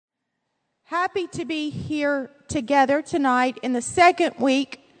Happy to be here together tonight in the second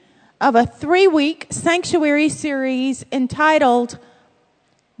week of a 3-week sanctuary series entitled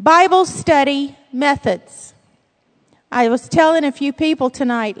Bible Study Methods. I was telling a few people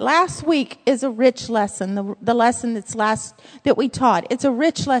tonight, last week is a rich lesson, the lesson that we taught. It's a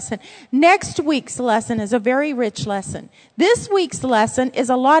rich lesson. Next week's lesson is a very rich lesson. This week's lesson is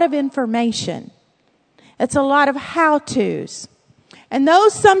a lot of information. It's a lot of how-tos. And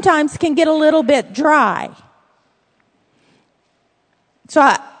those sometimes can get a little bit dry. So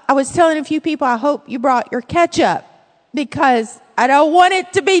I was telling a few people, I hope you brought your ketchup because I don't want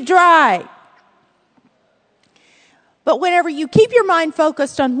it to be dry. But whenever you keep your mind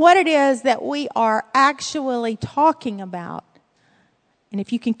focused on what it is that we are actually talking about, and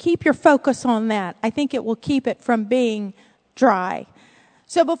if you can keep your focus on that, I think it will keep it from being dry.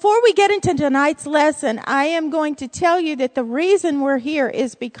 So before we get into tonight's lesson, I am going to tell you that the reason we're here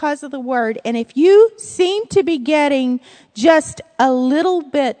is because of the Word. And if you seem to be getting just a little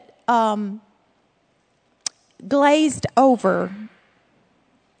bit glazed over,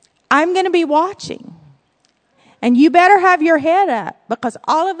 I'm going to be watching. And you better have your head up because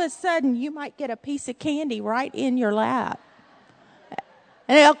all of a sudden you might get a piece of candy right in your lap.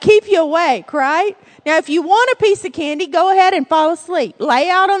 And it'll keep you awake, right? Now, if you want a piece of candy, go ahead and fall asleep. Lay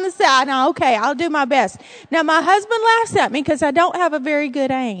out on the side. Now, okay, I'll do my best. Now, my husband laughs at me because I don't have a very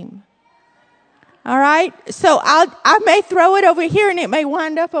good aim. All right? So I may throw it over here and it may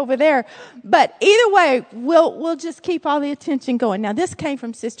wind up over there. But either way, we'll just keep all the attention going. Now, this came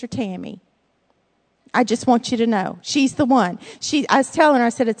from Sister Tammy. I just want you to know. She's the one. I was telling her, I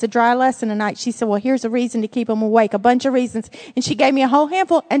said, it's a dry lesson tonight. She said, well, here's a reason to keep them awake, a bunch of reasons. And she gave me a whole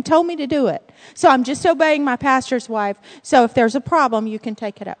handful and told me to do it. So I'm just obeying my pastor's wife. So if there's a problem, you can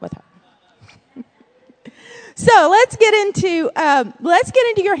take it up with her. So let's get into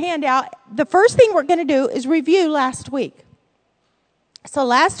your handout. The first thing we're going to do is review last week. So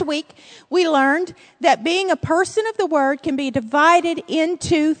last week, we learned that being a person of the Word can be divided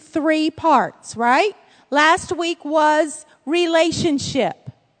into 3 parts, right? Last week was relationship.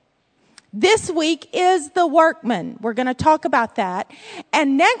 This week is the workman. We're going to talk about that.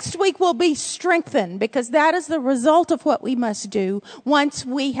 And next week will be strengthened because that is the result of what we must do once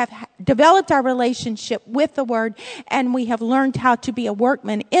we have developed our relationship with the Word and we have learned how to be a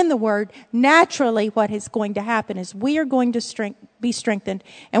workman in the Word. Naturally, what is going to happen is we are going to be strengthened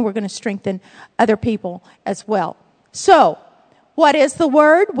and we're going to strengthen other people as well. So, what is the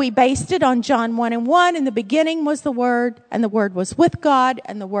Word? We based it on John 1:1. In the beginning was the Word, and the Word was with God,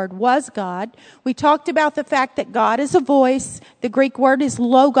 and the Word was God. We talked about the fact that God is a voice. The Greek word is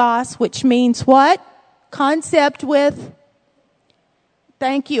logos, which means what? Concept with,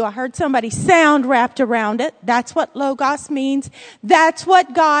 thank you, I heard somebody, sound wrapped around it. That's what logos means. That's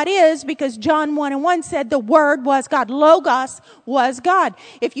what God is because John 1:1 said the Word was God. Logos was God.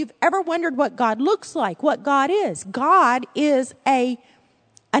 If you've ever wondered what God looks like, what God is an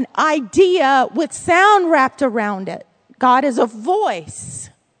idea with sound wrapped around it. God is a voice.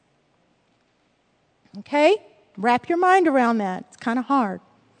 Okay? Wrap your mind around that. It's kind of hard.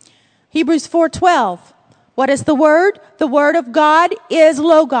 Hebrews 4:12. What is the Word? The Word of God is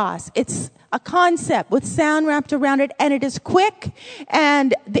logos. It's a concept with sound wrapped around it, and it is quick.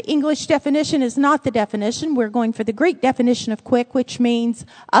 And the English definition is not the definition. We're going for the Greek definition of quick, which means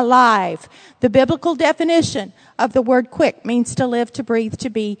alive. The biblical definition of the word quick means to live, to breathe, to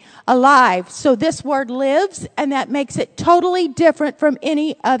be alive. So this word lives, and that makes it totally different from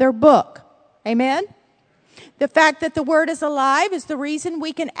any other book. Amen? The fact that the Word is alive is the reason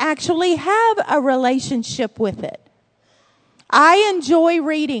we can actually have a relationship with it. I enjoy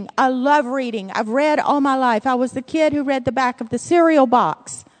reading. I love reading. I've read all my life. I was the kid who read the back of the cereal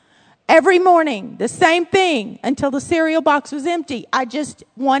box. Every morning, the same thing until the cereal box was empty. I just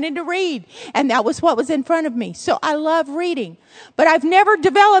wanted to read, and that was what was in front of me. So I love reading. But I've never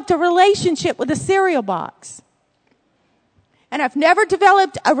developed a relationship with a cereal box. And I've never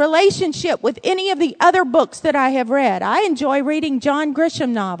developed a relationship with any of the other books that I have read. I enjoy reading John Grisham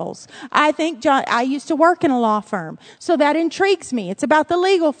novels. I used to work in a law firm, so that intrigues me. It's about the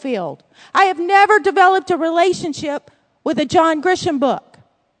legal field. I have never developed a relationship with a John Grisham book.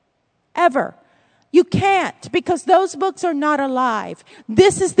 Ever. You can't, because those books are not alive.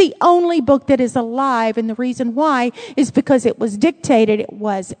 This is the only book that is alive, and the reason why is because it was dictated,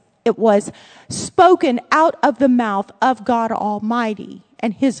 it was spoken out of the mouth of God Almighty.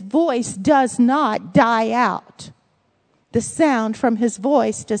 And His voice does not die out. The sound from His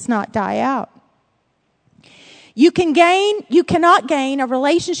voice does not die out. You cannot gain a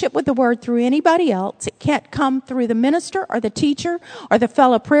relationship with the Word through anybody else. It can't come through the minister or the teacher or the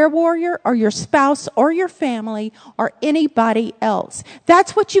fellow prayer warrior or your spouse or your family or anybody else.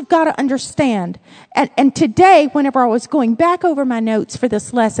 That's what you've got to understand. And today, whenever I was going back over my notes for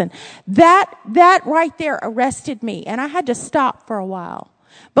this lesson, that right there arrested me, and I had to stop for a while.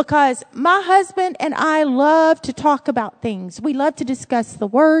 Because my husband and I love to talk about things. We love to discuss the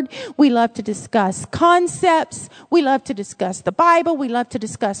Word. We love to discuss concepts. We love to discuss the Bible. We love to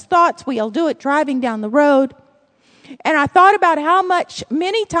discuss thoughts. We'll do it driving down the road. And I thought about how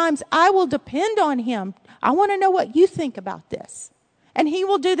many times I will depend on him. I want to know what you think about this. And he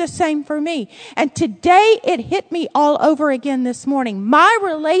will do the same for me. And today it hit me all over again this morning. My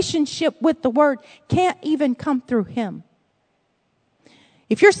relationship with the Word can't even come through him.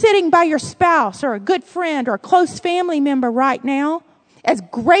 If you're sitting by your spouse or a good friend or a close family member right now, as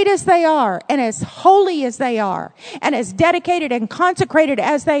great as they are and as holy as they are and as dedicated and consecrated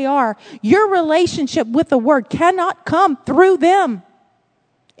as they are, your relationship with the Word cannot come through them.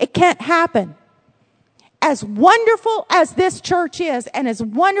 It can't happen. As wonderful as this church is and as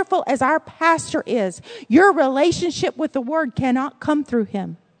wonderful as our pastor is, your relationship with the Word cannot come through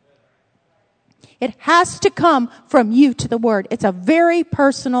him. It has to come from you to the Word. It's a very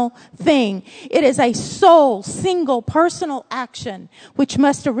personal thing. It is a sole, single, personal action which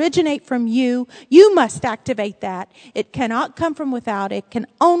must originate from you. You must activate that. It cannot come from without. It can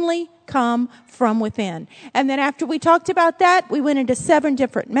only come from within. And then after we talked about that, we went into 7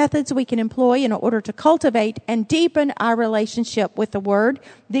 different methods we can employ in order to cultivate and deepen our relationship with the Word.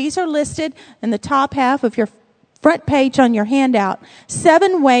 These are listed in the top half of your front page on your handout.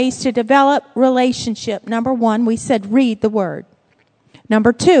 7 ways to develop relationship. Number 1, we said read the Word.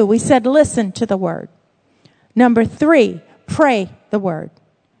 Number 2, we said listen to the Word. Number 3, pray the Word.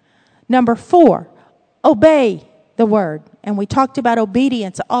 Number 4, obey the Word. And we talked about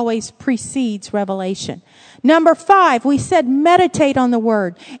obedience always precedes revelation. Number 5, we said meditate on the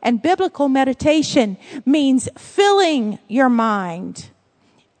Word. And biblical meditation means filling your mind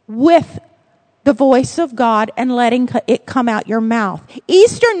with the voice of God and letting it come out your mouth.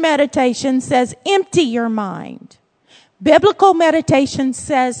 Eastern meditation says empty your mind. Biblical meditation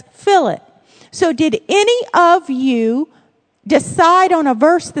says fill it. So did any of you decide on a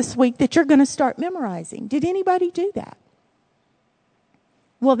verse this week that you're going to start memorizing? Did anybody do that?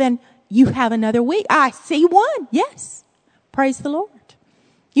 Well, then you have another week. I see one. Yes. Praise the Lord.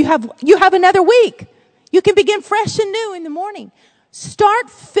 You have another week. You can begin fresh and new in the morning. Start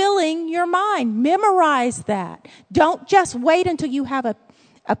filling your mind. Memorize that. Don't just wait until you have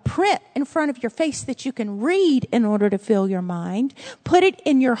a print in front of your face that you can read in order to fill your mind. Put it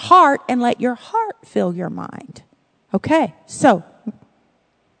in your heart and let your heart fill your mind. Okay, so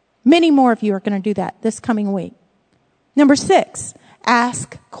many more of you are going to do that this coming week. Number 6,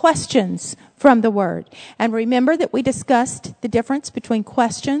 ask questions from the Word. And remember that we discussed the difference between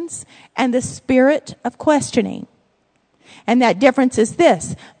questions and the spirit of questioning. And that difference is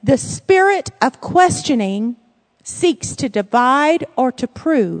this: the spirit of questioning seeks to divide or to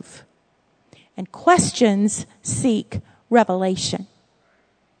prove, and questions seek revelation.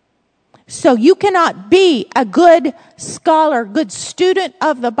 So you cannot be a good scholar, good student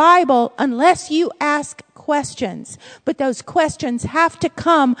of the Bible unless you ask questions. But those questions have to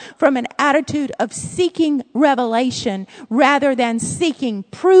come from an attitude of seeking revelation rather than seeking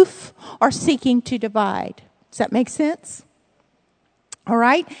proof or seeking to divide. Does that make sense? All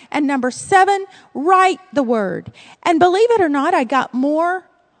right. And number 7, write the Word. And believe it or not, I got more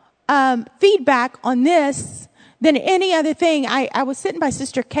feedback on this than any other thing. I was sitting by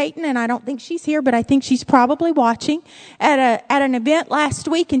Sister Caton, and I don't think she's here, but I think she's probably watching at an event last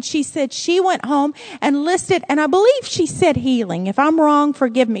week. And she said she went home and listed, and I believe she said healing. If I'm wrong,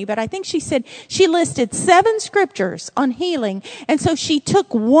 forgive me, but I think she said she listed 7 scriptures on healing. And so she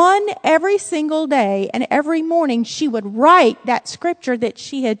took one every single day, and every morning she would write that scripture that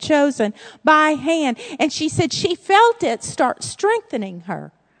she had chosen by hand. And she said she felt it start strengthening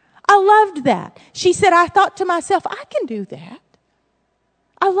her. I loved that. She said, I thought to myself, I can do that.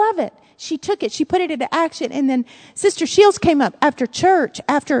 I love it. She took it. She put it into action. And then Sister Shields came up after church,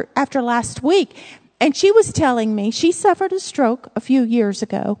 after last week. And she was telling me she suffered a stroke a few years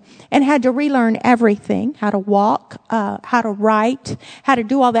ago and had to relearn everything, how to walk, how to write, how to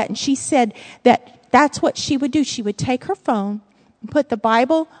do all that. And she said that that's what she would do. She would take her phone, put the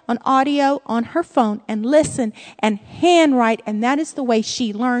Bible on audio on her phone and listen and handwrite. And that is the way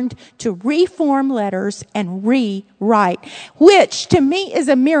she learned to reform letters and rewrite, which to me is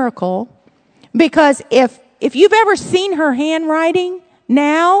a miracle, because if you've ever seen her handwriting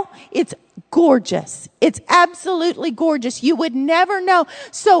now, it's gorgeous. It's absolutely gorgeous. You would never know.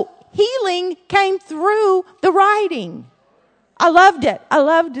 So healing came through the writing. I loved it. I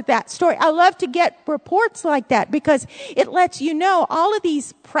loved that story. I love to get reports like that because it lets you know all of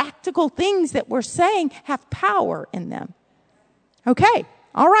these practical things that we're saying have power in them. Okay.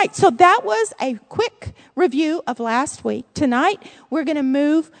 All right. So that was a quick review of last week. Tonight, we're going to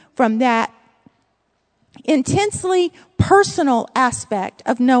move from that intensely personal aspect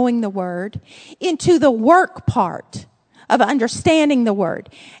of knowing the Word into the work part of understanding the Word.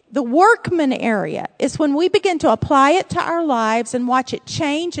 The Workman area is when we begin to apply it to our lives and watch it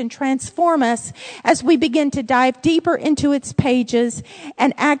change and transform us as we begin to dive deeper into its pages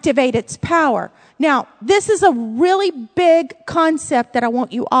and activate its power. Now, this is a really big concept that I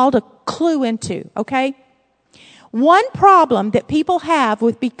want you all to clue into, okay? One problem that people have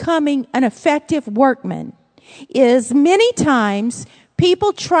with becoming an effective workman is many times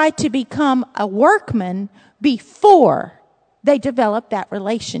people try to become a workman before they develop that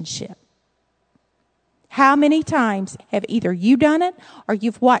relationship. How many times have either you done it or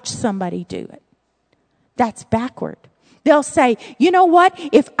you've watched somebody do it? That's backward. They'll say, you know what?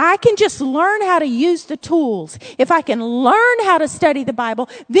 If I can just learn how to use the tools, if I can learn how to study the Bible,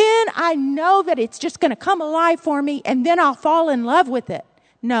 then I know that it's just going to come alive for me and then I'll fall in love with it.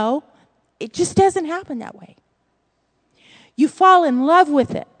 No, it just doesn't happen that way. You fall in love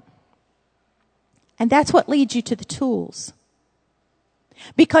with it. And that's what leads you to the tools.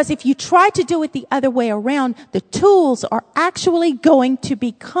 Because if you try to do it the other way around, the tools are actually going to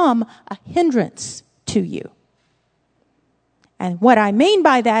become a hindrance to you. And what I mean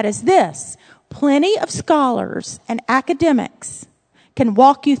by that is this. Plenty of scholars and academics can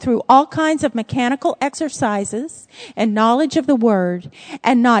walk you through all kinds of mechanical exercises and knowledge of the Word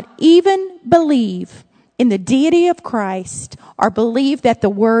and not even believe in the deity of Christ or believe that the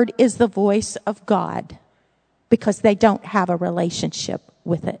Word is the voice of God because they don't have a relationship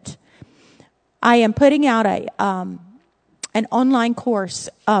with it. I am putting out an online course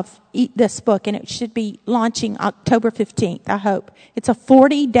of this book, and it should be launching October 15th, I hope. It's a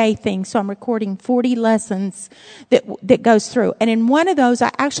 40-day thing, so I'm recording 40 lessons that goes through. And in one of those,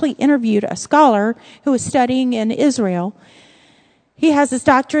 I actually interviewed a scholar who was studying in Israel. He has his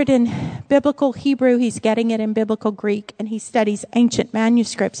doctorate in biblical Hebrew. He's getting it in biblical Greek, and he studies ancient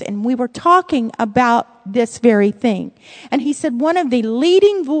manuscripts. And we were talking about this very thing. And he said one of the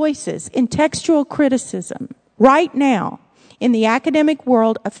leading voices in textual criticism right now in the academic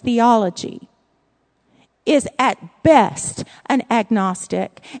world of theology is at best an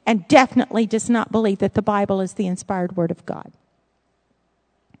agnostic and definitely does not believe that the Bible is the inspired word of God.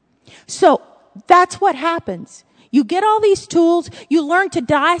 So that's what happens. You get all these tools, you learn to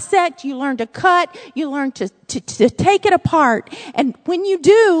dissect, you learn to cut, you learn to take it apart. And when you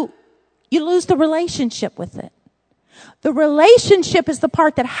do, you lose the relationship with it. The relationship is the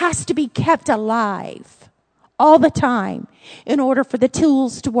part that has to be kept alive all the time in order for the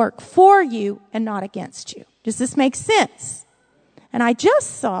tools to work for you and not against you. Does this make sense? And I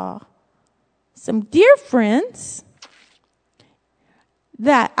just saw some dear friends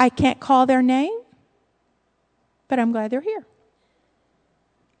that I can't call their name, but I'm glad they're here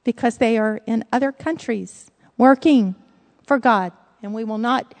because they are in other countries working for God. And we will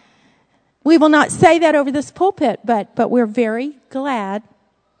not say that over this pulpit, but we're very glad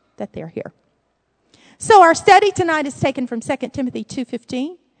that they're here. So our study tonight is taken from 2 Timothy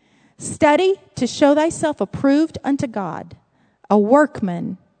 2:15. Study to show thyself approved unto God, a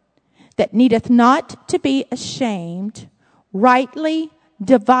workman that needeth not to be ashamed, rightly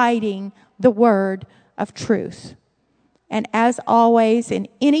dividing the word of truth. And as always, in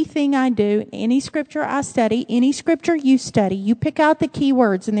anything I do, in any scripture I study, any scripture you study, you pick out the key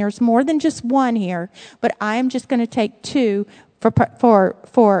words, and there's more than just one here, but I am just going to take two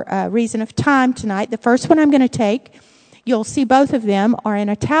for a reason of time tonight. The first one I'm going to take, you'll see both of them are in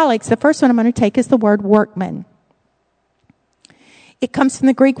italics. The first one I'm going to take is the word workman. It comes from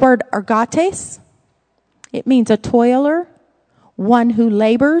the Greek word ergates. It means a toiler, one who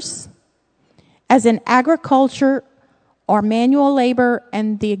labors, as in agriculture or manual labor,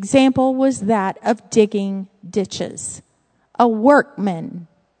 and the example was that of digging ditches. A workman.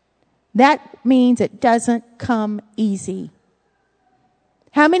 That means it doesn't come easy.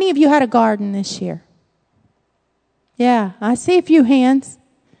 How many of you had a garden this year? Yeah, I see a few hands.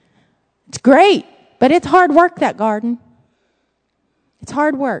 It's great, but it's hard work, that garden. It's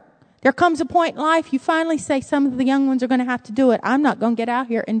hard work. There comes a point in life you finally say, some of the young ones are going to have to do it. I'm not going to get out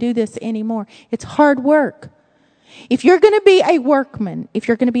here and do this anymore. It's hard work. If you're going to be a workman, if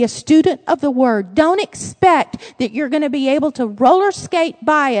you're going to be a student of the Word, don't expect that you're going to be able to roller skate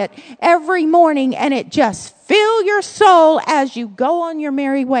by it every morning and it just fill your soul as you go on your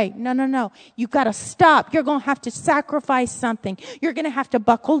merry way. No. You've got to stop. You're going to have to sacrifice something. You're going to have to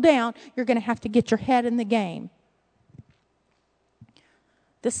buckle down. You're going to have to get your head in the game.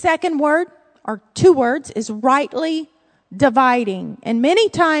 The second word, or two words, is rightly dividing. And many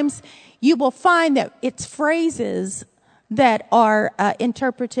times you will find that it's phrases that are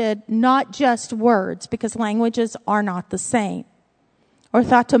interpreted not just words, because languages are not the same.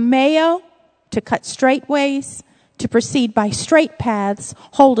 Orthotomeo, to cut straight ways, to proceed by straight paths,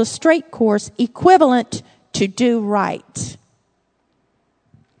 hold a straight course, equivalent to do right.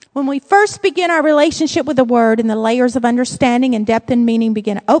 When we first begin our relationship with the Word and the layers of understanding and depth and meaning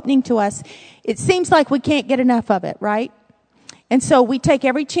begin opening to us, it seems like we can't get enough of it, right? And so we take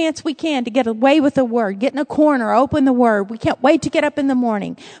every chance we can to get away with the Word, get in a corner, open the Word. We can't wait to get up in the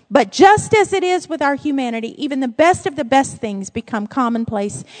morning. But just as it is with our humanity, even the best of the best things become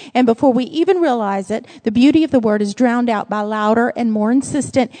commonplace. And before we even realize it, the beauty of the Word is drowned out by louder and more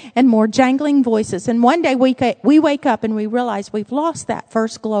insistent and more jangling voices. And one day we wake up and we realize we've lost that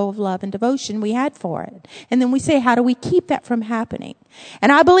first glow of love and devotion we had for it. And then we say, how do we keep that from happening?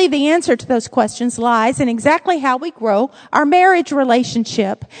 And I believe the answer to those questions lies in exactly how we grow our marriage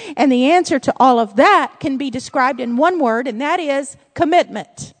relationship. And the answer to all of that can be described in one word, and that is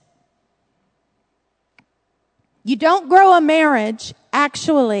commitment. You don't grow a marriage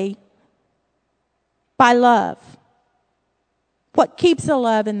actually by love. What keeps the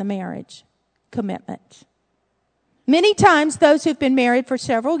love in the marriage? Commitment. Many times those who've been married for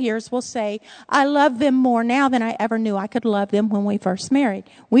several years will say, I love them more now than I ever knew I could love them when we first married.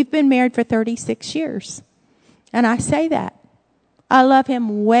 We've been married for 36 years. And I say that. I love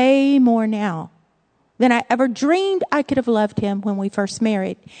him way more now than I ever dreamed I could have loved him when we first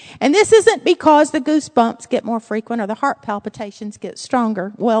married. And this isn't because the goosebumps get more frequent or the heart palpitations get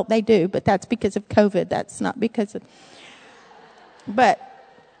stronger. Well, they do, but that's because of COVID. That's not because of...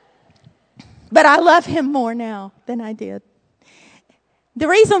 But I love him more now than I did. The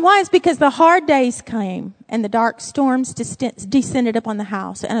reason why is because the hard days came and the dark storms descended upon the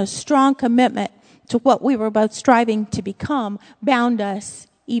house, and a strong commitment to what we were both striving to become bound us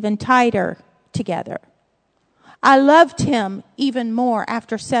even tighter together. I loved him even more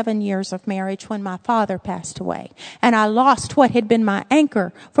after 7 years of marriage when my father passed away, and I lost what had been my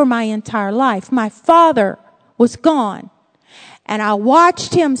anchor for my entire life. My father was gone. And I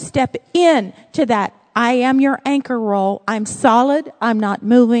watched him step in to that, I am your anchor role. I'm solid. I'm not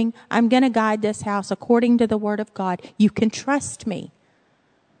moving. I'm going to guide this house according to the Word of God. You can trust me.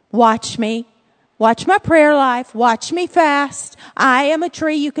 Watch me. Watch my prayer life. Watch me fast. I am a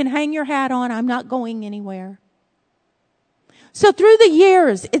tree you can hang your hat on. I'm not going anywhere. So through the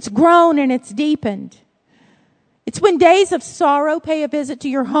years, it's grown and it's deepened. It's when days of sorrow pay a visit to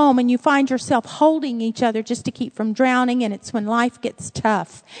your home and you find yourself holding each other just to keep from drowning, and it's when life gets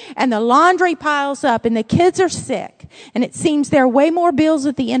tough and the laundry piles up and the kids are sick and it seems there are way more bills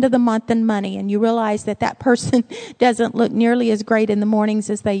at the end of the month than money, and you realize that person doesn't look nearly as great in the mornings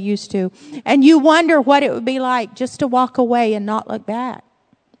as they used to, and you wonder what it would be like just to walk away and not look back.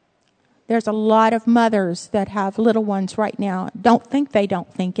 There's a lot of mothers that have little ones right now. Don't think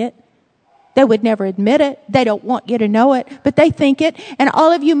it. They would never admit it. They don't want you to know it, but they think it. And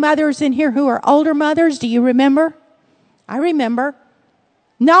all of you mothers in here who are older mothers, do you remember? I remember.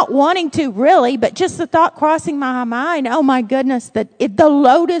 Not wanting to really, but just the thought crossing my mind, oh my goodness, the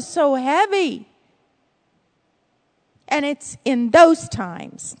load is so heavy. And it's in those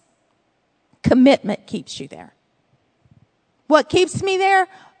times, commitment keeps you there. What keeps me there?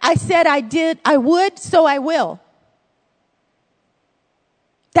 I said I would, so I will.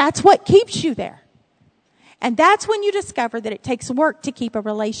 That's what keeps you there. And that's when you discover that it takes work to keep a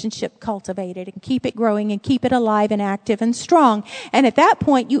relationship cultivated and keep it growing and keep it alive and active and strong. And at that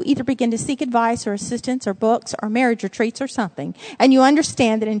point, you either begin to seek advice or assistance or books or marriage retreats or something. And you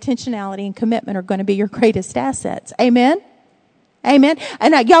understand that intentionality and commitment are going to be your greatest assets. Amen? Amen?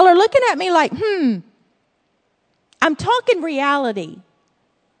 And y'all are looking at me like, I'm talking reality.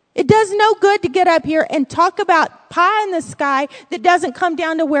 It does no good to get up here and talk about pie in the sky that doesn't come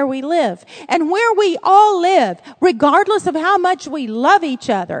down to where we live. And where we all live, regardless of how much we love each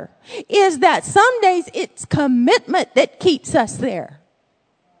other, is that some days it's commitment that keeps us there.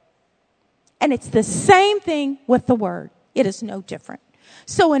 And it's the same thing with the Word. It is no different.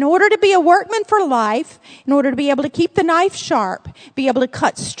 So in order to be a workman for life, in order to be able to keep the knife sharp, be able to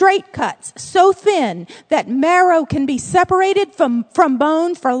cut straight cuts so thin that marrow can be separated from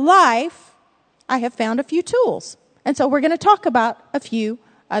bone for life, I have found a few tools. And so we're going to talk about a few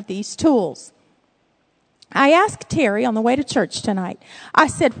of these tools. I asked Terry on the way to church tonight, I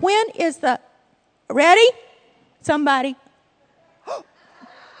said, when is the, ready? Somebody.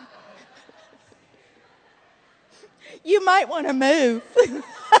 You might want to move.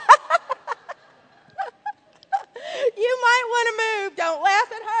 You might want to move. Don't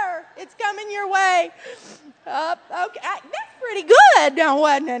laugh at her. It's coming your way. Okay, that's pretty good,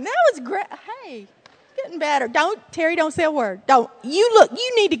 wasn't it? That was great. Hey, getting better. Terry, don't say a word.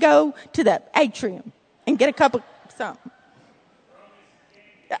 You need to go to the atrium and get a cup of something.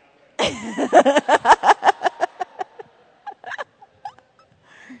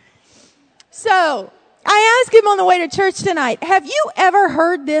 So, I asked him on the way to church tonight, have you ever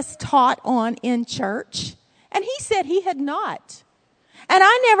heard this taught on in church? And he said he had not. And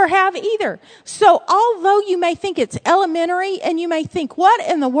I never have either. So although you may think it's elementary and you may think, what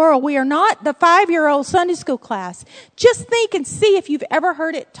in the world? We are not the 5-year-old Sunday school class. Just think and see if you've ever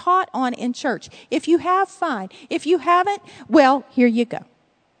heard it taught on in church. If you have, fine. If you haven't, well, here you go.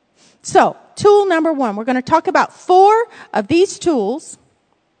 So, tool number 1. We're going to talk about 4 of these tools.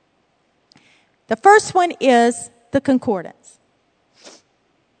 The first one is the concordance.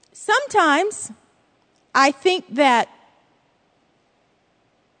 Sometimes I think that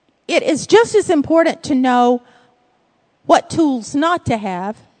it is just as important to know what tools not to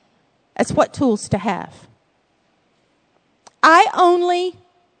have as what tools to have. I only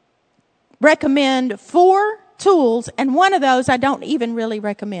recommend 4 tools, and one of those I don't even really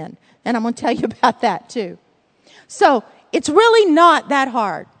recommend. And I'm going to tell you about that too. So it's really not that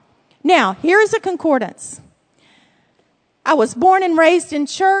hard. Now, here's a concordance. I was born and raised in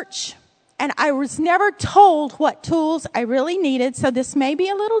church, and I was never told what tools I really needed, so this may be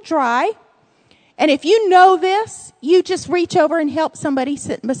a little dry. And if you know this, you just reach over and help somebody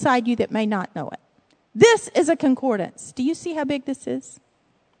sitting beside you that may not know it. This is a concordance. Do you see how big this is?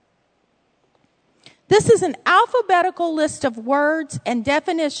 This is an alphabetical list of words and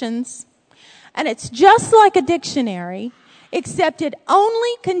definitions, and it's just like a dictionary, except it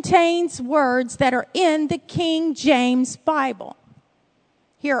only contains words that are in the King James Bible.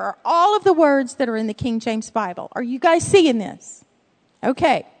 Here are all of the words that are in the King James Bible. Are you guys seeing this?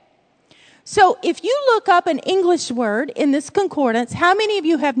 Okay. So if you look up an English word in this concordance, how many of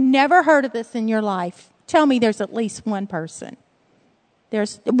you have never heard of this in your life? Tell me there's at least one person.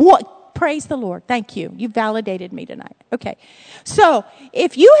 There's what? Praise the Lord. Thank you. You validated me tonight. Okay. So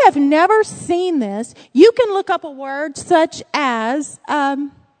if you have never seen this, you can look up a word such as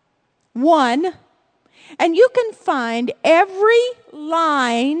one. And you can find every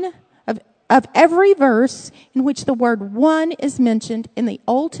line of every verse in which the word one is mentioned in the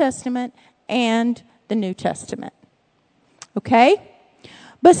Old Testament and the New Testament. Okay?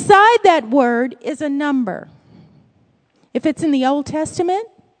 Beside that word is a number. If it's in the Old Testament,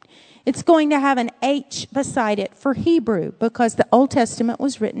 it's going to have an H beside it for Hebrew because the Old Testament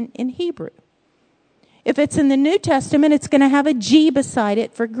was written in Hebrew. If it's in the New Testament, it's going to have a G beside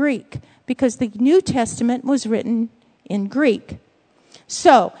it for Greek because the New Testament was written in Greek.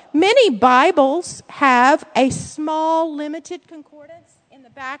 So, many Bibles have a small, limited concordance in the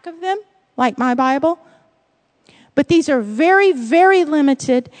back of them, like my Bible. But these are very, very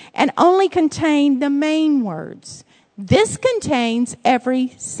limited and only contain the main words. This contains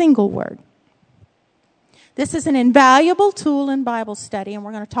every single word. This is an invaluable tool in Bible study, and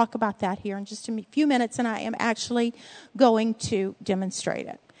we're going to talk about that here in just a few minutes, and I am actually going to demonstrate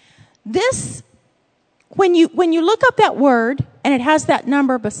it. This, when you look up that word, and it has that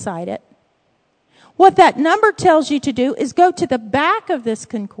number beside it, what that number tells you to do is go to the back of this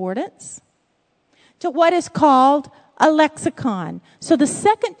concordance to what is called a lexicon. So the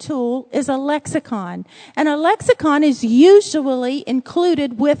second tool is a lexicon. And a lexicon is usually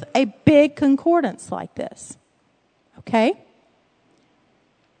included with a big concordance like this. Okay?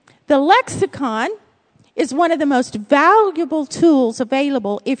 The lexicon is one of the most valuable tools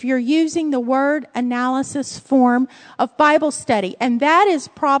available if you're using the word analysis form of Bible study. And that is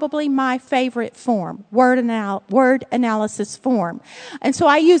probably my favorite form, word analysis form. And so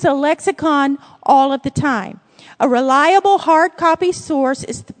I use a lexicon all of the time. A reliable hard copy source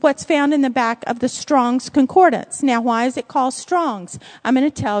is what's found in the back of the Strong's Concordance. Now, why is it called Strong's? I'm going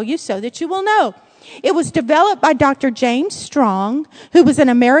to tell you so that you will know. It was developed by Dr. James Strong, who was an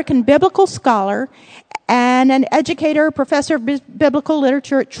American biblical scholar and an educator, professor of biblical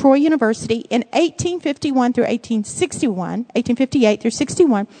literature at Troy University in 1851 through 1861, 1858 through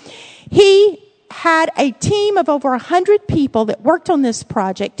 61. He had a team of over 100 people that worked on this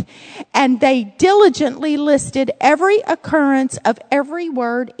project, and they diligently listed every occurrence of every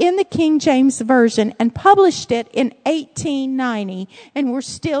word in the King James Version and published it in 1890, and we're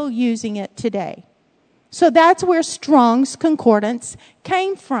still using it today. So that's where Strong's Concordance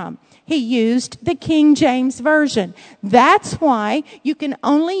came from. He used the King James Version. That's why you can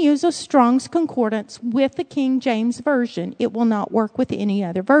only use a Strong's Concordance with the King James Version. It will not work with any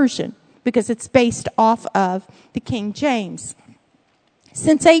other version because it's based off of the King James.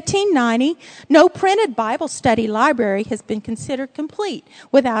 Since 1890, no printed Bible study library has been considered complete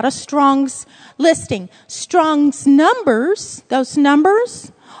without a Strong's listing. Strong's numbers, those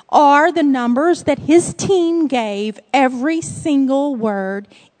numbers, are the numbers that his team gave every single word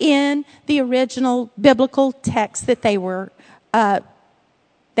in the original biblical text that they were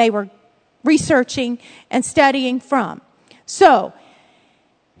researching and studying from. So,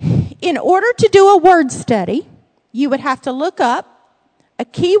 in order to do a word study, you would have to look up a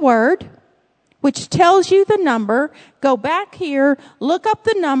keyword which tells you the number, go back here, look up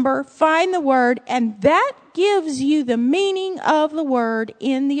the number, find the word, and that gives you the meaning of the word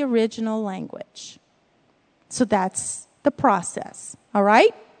in the original language. So that's the process. All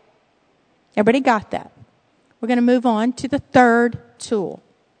right? Everybody got that? We're going to move on to the third tool.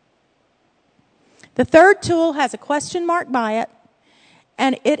 The third tool has a question mark by it,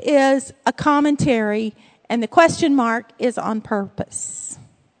 and it is a commentary, and the question mark is on purpose.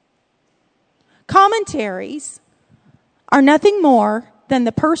 Commentaries are nothing more than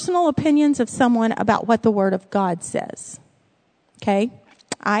the personal opinions of someone about what the Word of God says. Okay?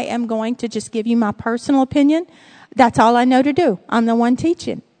 I am going to just give you my personal opinion. That's all I know to do. I'm the one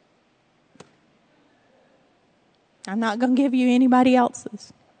teaching. I'm not going to give you anybody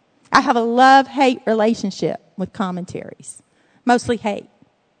else's. I have a love-hate relationship with commentaries. Mostly hate.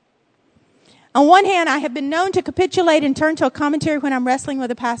 On one hand, I have been known to capitulate and turn to a commentary when I'm wrestling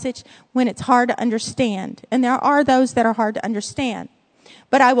with a passage when it's hard to understand. And there are those that are hard to understand.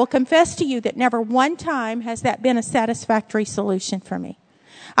 But I will confess to you that never one time has that been a satisfactory solution for me.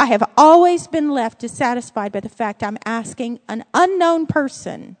 I have always been left dissatisfied by the fact I'm asking an unknown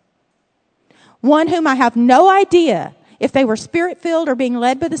person, one whom I have no idea if they were Spirit-filled or being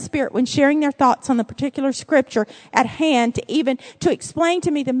led by the Spirit when sharing their thoughts on the particular scripture at hand, to explain to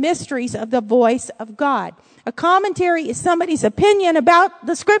me the mysteries of the voice of God. A commentary is somebody's opinion about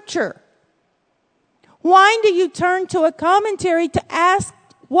the scripture. Why do you turn to a commentary to ask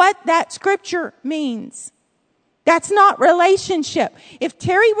what that scripture means? That's not relationship. If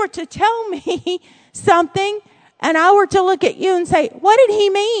Terry were to tell me something and I were to look at you and say, what did he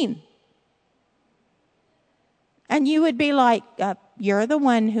mean? And you would be like, you're the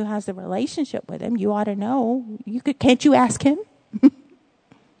one who has the relationship with him. You ought to know. Can't you ask him?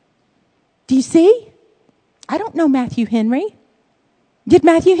 Do you see? I don't know Matthew Henry. Did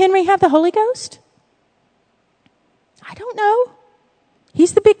Matthew Henry have the Holy Ghost? I don't know.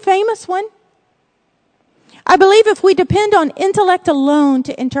 He's the big famous one. I believe if we depend on intellect alone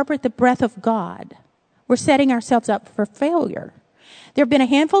to interpret the breath of God, we're setting ourselves up for failure. There have been a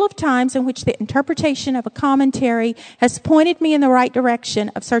handful of times in which the interpretation of a commentary has pointed me in the right direction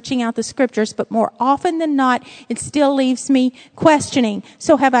of searching out the scriptures, but more often than not, it still leaves me questioning.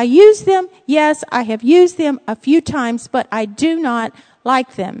 So have I used them? Yes, I have used them a few times, but I do not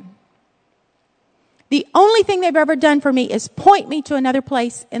like them. The only thing they've ever done for me is point me to another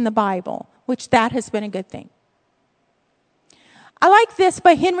place in the Bible, which that has been a good thing. I like this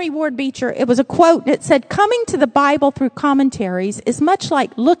by Henry Ward Beecher. It was a quote that said, coming to the Bible through commentaries is much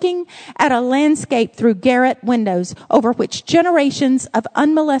like looking at a landscape through garret windows over which generations of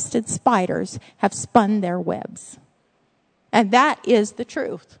unmolested spiders have spun their webs. And that is the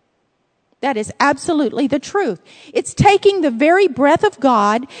truth. That is absolutely the truth. It's taking the very breath of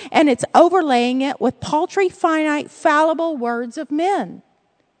God and it's overlaying it with paltry, finite, fallible words of men.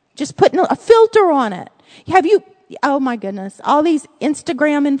 Just putting a filter on it. Oh my goodness, all these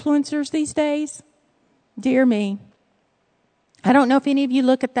Instagram influencers these days. Dear me. I don't know if any of you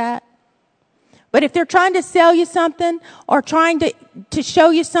look at that. But if they're trying to sell you something or trying to show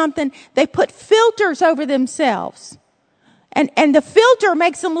you something, they put filters over themselves. And the filter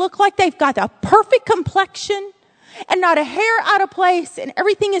makes them look like they've got a perfect complexion and not a hair out of place and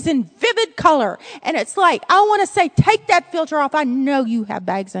everything is in vivid color. And it's like, I want to say, take that filter off. I know you have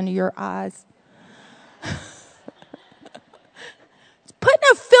bags under your eyes. Putting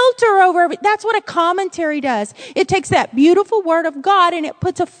a filter over it, that's what a commentary does. It takes that beautiful word of God and it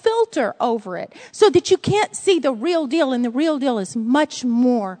puts a filter over it so that you can't see the real deal, and the real deal is much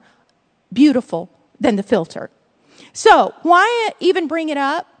more beautiful than the filter. So, why even bring it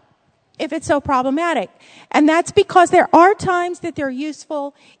up? if it's so problematic. And that's because there are times that they're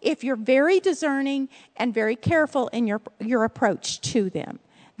useful if you're very discerning and very careful in your approach to them.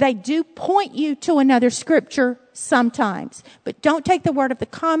 They do point you to another scripture sometimes, but don't take the word of the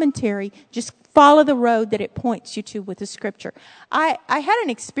commentary. Just follow the road that it points you to with the scripture. I had an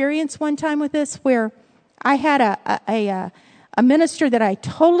experience one time with this where I had a minister that I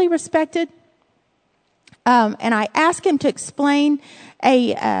totally respected, and I asked him to explain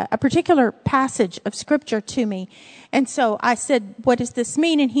a particular passage of scripture to me. And so I said, "What does this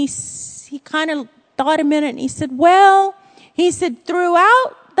mean?" And he kind of thought a minute, and he said,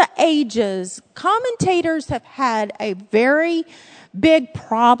 "Throughout the ages, commentators have had a very big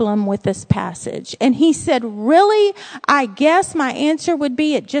problem with this passage." And he said, "Really, I guess my answer would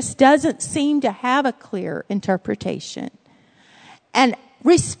be it just doesn't seem to have a clear interpretation." And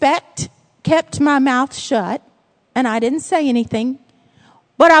respect kept my mouth shut, and I didn't say anything.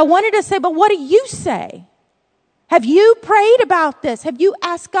 But I wanted to say, "But what do you say? Have you prayed about this? Have you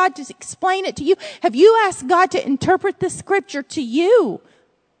asked God to explain it to you? Have you asked God to interpret the scripture to you?"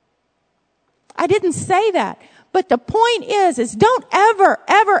 I didn't say that. But the point is don't ever,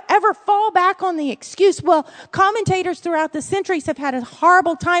 ever, ever fall back on the excuse, "Well, commentators throughout the centuries have had a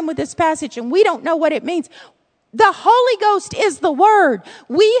horrible time with this passage and we don't know what it means." The Holy Ghost is the Word.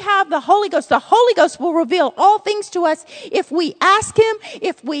 We have the Holy Ghost. The Holy Ghost will reveal all things to us if we ask Him,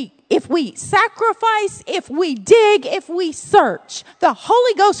 if we sacrifice, if we dig, if we search. The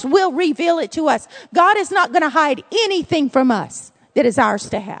Holy Ghost will reveal it to us. God is not going to hide anything from us that is ours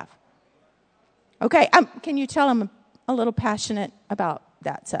to have. Okay, can you tell I'm a little passionate about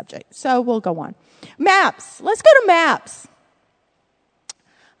that subject? So we'll go on. Maps. Let's go to maps.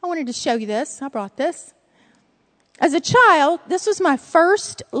 I wanted to show you this. I brought this. As a child, this was my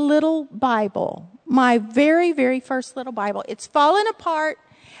first little Bible. My very, very first little Bible. It's fallen apart,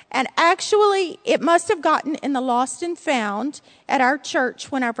 and actually it must have gotten in the lost and found at our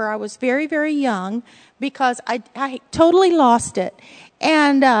church whenever I was very, very young, because I totally lost it.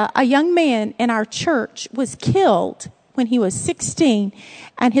 And a young man in our church was killed when he was 16,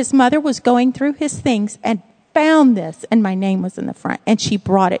 and his mother was going through his things and found this, and my name was in the front, and she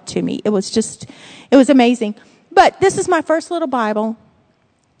brought it to me. It was amazing. But this is my first little Bible,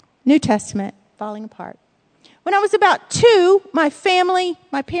 New Testament, falling apart. When I was about 2, my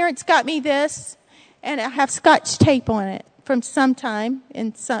parents got me this, and I have Scotch tape on it from some time,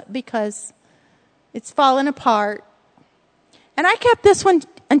 because it's fallen apart. And I kept this one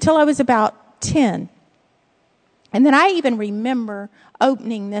until I was about 10. And then I even remember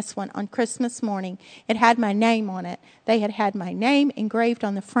opening this one on Christmas morning. It had my name on it. They had my name engraved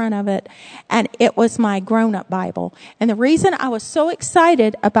on the front of it. And it was my grown-up Bible. And the reason I was so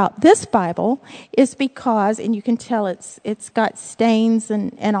excited about this Bible is because, and you can tell it's got stains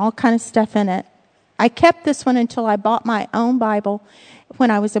and all kind of stuff in it. I kept this one until I bought my own Bible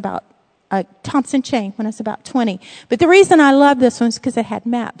when I was about Thompson Chain when I was about 20. But the reason I love this one is because it had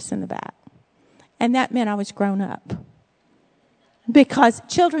maps in the back. And that meant I was grown up. Because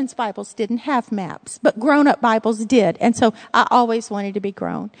children's Bibles didn't have maps, but grown-up Bibles did. And so I always wanted to be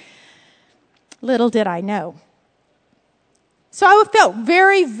grown. Little did I know. So I felt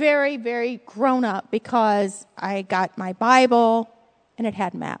very, very, very grown up because I got my Bible and it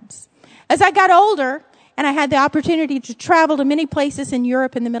had maps. As I got older, and I had the opportunity to travel to many places in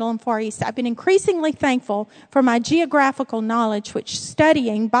Europe and the Middle and Far East, I've been increasingly thankful for my geographical knowledge, which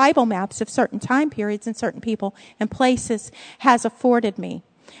studying Bible maps of certain time periods and certain people and places has afforded me.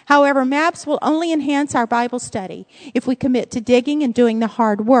 However, maps will only enhance our Bible study if we commit to digging and doing the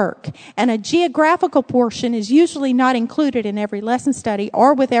hard work. And a geographical portion is usually not included in every lesson study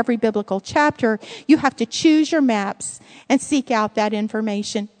or with every biblical chapter. You have to choose your maps and seek out that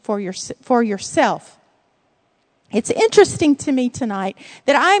information for yourself. It's interesting to me tonight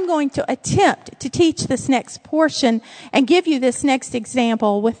that I'm going to attempt to teach this next portion and give you this next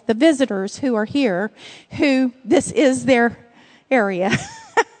example with the visitors who are here, who this is their area.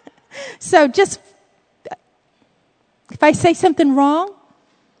 So just, if I say something wrong,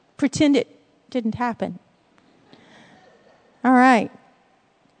 pretend it didn't happen. All right.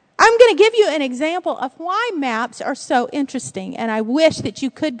 I'm going to give you an example of why maps are so interesting. And I wish that you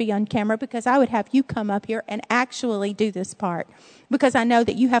could be on camera because I would have you come up here and actually do this part. Because I know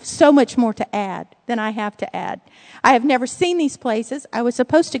that you have so much more to add than I have to add. I have never seen these places. I was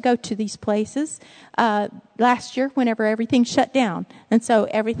supposed to go to these places last year whenever everything shut down. And so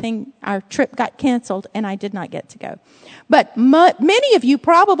our trip got canceled and I did not get to go. But many of you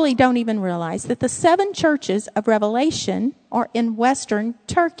probably don't even realize that the 7 churches of Revelation are in Western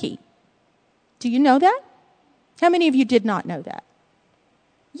Turkey. Do you know that? How many of you did not know that?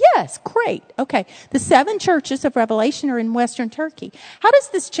 Yes, great. Okay. The 7 churches of Revelation are in Western Turkey. How does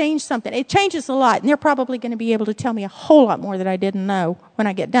this change something? It changes a lot, and they're probably going to be able to tell me a whole lot more that I didn't know when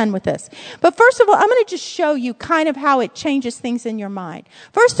I get done with this. But first of all, I'm going to just show you kind of how it changes things in your mind.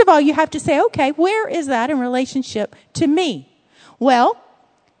 First of all, you have to say, okay, where is that in relationship to me? Well,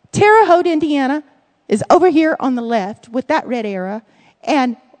 Terre Haute, Indiana is over here on the left with that red arrow,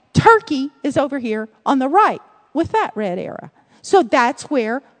 and Turkey is over here on the right with that red arrow. So that's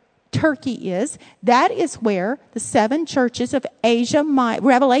where Turkey is. That is where the 7 churches of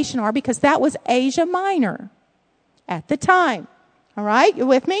Revelation are, because that was Asia Minor at the time. All right, you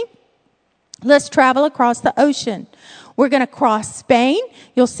with me? Let's travel across the ocean. We're going to cross Spain.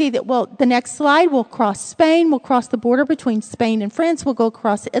 You'll see that, well, the next slide, we'll cross Spain. We'll cross the border between Spain and France. We'll go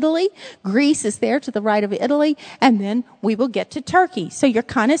across Italy. Greece is there to the right of Italy. And then we will get to Turkey. So you're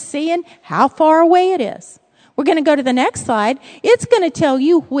kind of seeing how far away it is. We're going to go to the next slide. It's going to tell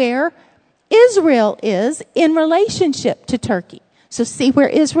you where Israel is in relationship to Turkey. So see where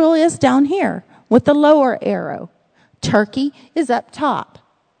Israel is down here with the lower arrow. Turkey is up top.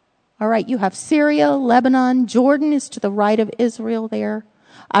 All right, you have Syria, Lebanon, Jordan is to the right of Israel there,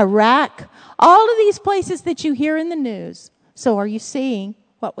 Iraq, all of these places that you hear in the news. So are you seeing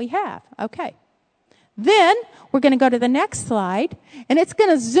what we have? Okay. Then we're going to go to the next slide, and it's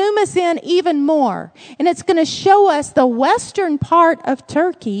going to zoom us in even more. And it's going to show us the western part of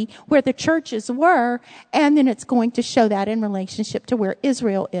Turkey where the churches were, and then it's going to show that in relationship to where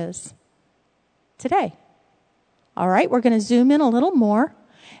Israel is today. All right, we're going to zoom in a little more.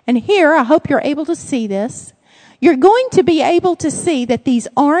 And here, I hope you're able to see this. You're going to be able to see that these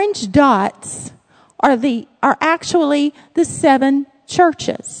orange dots are actually the 7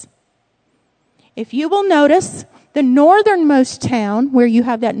 churches. If you will notice, the northernmost town, where you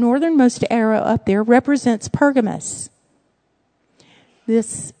have that northernmost arrow up there, represents Pergamos.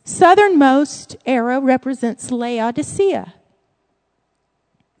 This southernmost arrow represents Laodicea.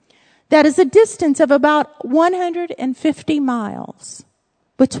 That is a distance of about 150 miles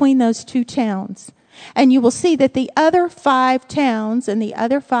between those 2 towns. And you will see that the other 5 towns and the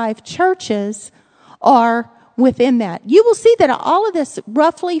other 5 churches are within that. You will see that all of this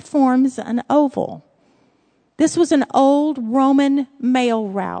roughly forms an oval. This was an old Roman mail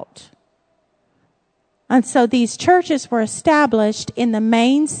route. And so these churches were established in the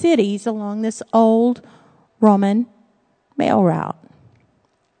main cities along this old Roman mail route.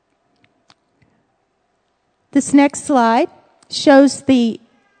 This next slide shows the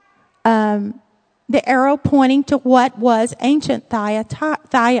arrow pointing to what was ancient Thyatira.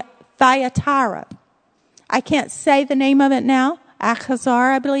 I can't say the name of it now.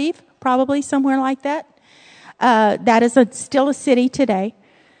 Akhazar, I believe, probably somewhere like that. That is still a city today.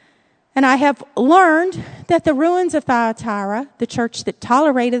 And I have learned that the ruins of Thyatira, the church that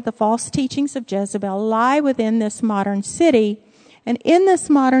tolerated the false teachings of Jezebel, lie within this modern city. And in this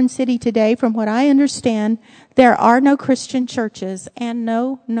modern city today, from what I understand, there are no Christian churches and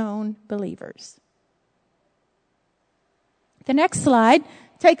no known believers. The next slide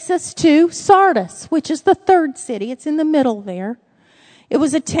takes us to Sardis, which is the 3rd city. It's in the middle there. It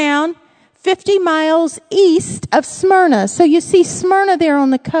was a town 50 miles east of Smyrna. So you see Smyrna there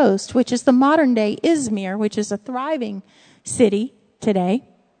on the coast, which is the modern day Izmir, which is a thriving city today.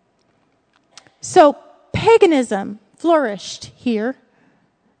 So paganism flourished here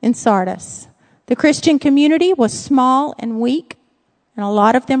in Sardis. The Christian community was small and weak, and a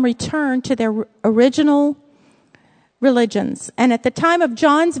lot of them returned to their original religions. And at the time of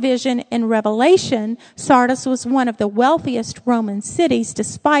John's vision in Revelation, Sardis was one of the wealthiest Roman cities,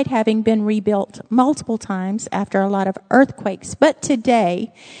 despite having been rebuilt multiple times after a lot of earthquakes. But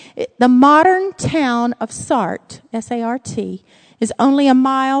today, the modern town of Sart, S-A-R-T, is only a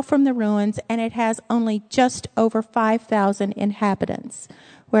mile from the ruins, and it has only just over 5,000 inhabitants,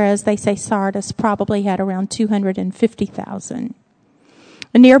 whereas they say Sardis probably had around 250,000.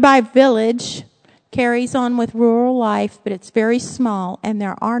 A nearby village carries on with rural life, but it's very small, and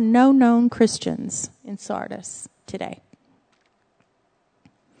there are no known Christians in Sardis today.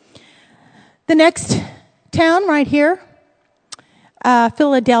 The next town right here,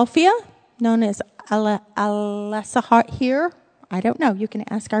 Philadelphia, known as Al-Asahar here. I don't know. You can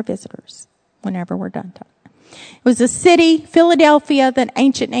ask our visitors whenever we're done talking. It was a city, Philadelphia, the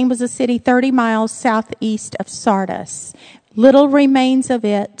ancient name was a city 30 miles southeast of Sardis. Little remains of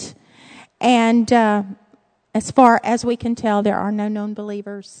it. And as far as we can tell, there are no known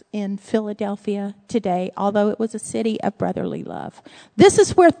believers in Philadelphia today, although it was a city of brotherly love. This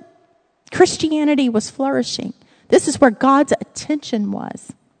is where Christianity was flourishing. This is where God's attention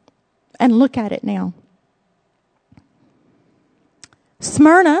was. And look at it now.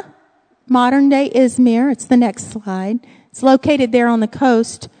 Smyrna, modern day Izmir, it's the next slide. It's located there on the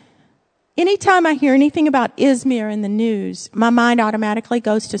coast. Anytime I hear anything about Izmir in the news, my mind automatically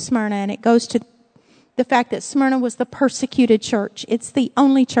goes to Smyrna, and it goes to the fact that Smyrna was the persecuted church. It's the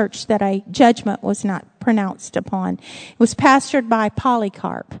only church that a judgment was not pronounced upon. It was pastored by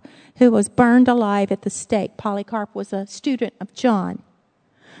Polycarp, who was burned alive at the stake. Polycarp was a student of John.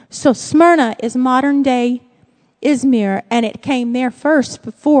 So Smyrna is modern day Izmir, and it came there first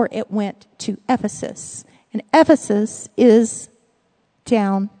before it went to Ephesus. And Ephesus is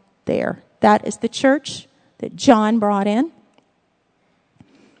down there. That is the church that John brought in.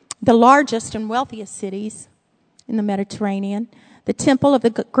 The largest and wealthiest cities in the Mediterranean. The temple of the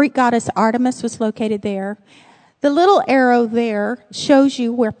Greek goddess Artemis was located there. The little arrow there shows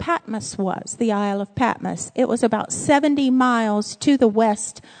you where Patmos was, the Isle of Patmos. It was about 70 miles to the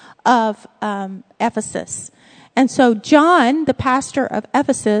west of Ephesus. And so John, the pastor of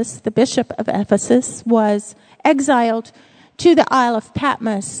Ephesus, the bishop of Ephesus, was exiled to the Isle of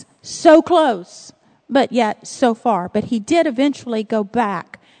Patmos, so close, but yet so far. But he did eventually go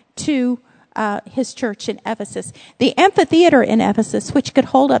back to his church in Ephesus. The amphitheater in Ephesus, which could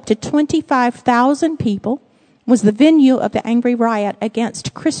hold up to 25,000 people, was the venue of the angry riot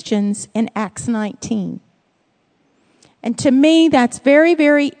against Christians in Acts 19. And to me, that's very,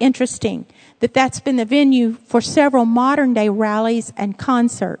 very interesting that that's been the venue for several modern day rallies and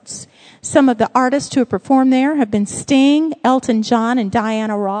concerts. Some of the artists who have performed there have been Sting, Elton John, and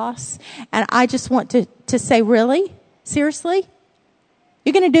Diana Ross. And I just want to say, really? Seriously?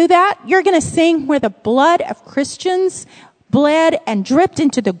 You're going to do that? You're going to sing where the blood of Christians bled and dripped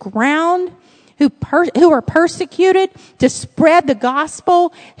into the ground, who are persecuted to spread the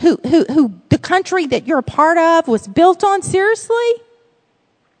gospel, who the country that you're a part of was built on? Seriously? I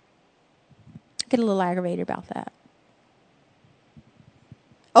get a little aggravated about that.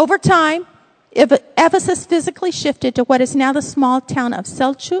 Over time, Ephesus physically shifted to what is now the small town of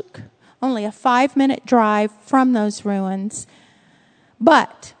Selçuk, only a 5-minute drive from those ruins.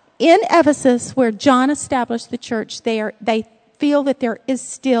 But in Ephesus, where John established the church, they feel that there is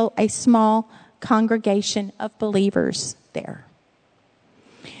still a small congregation of believers there.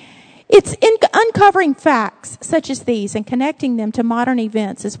 It's in uncovering facts such as these and connecting them to modern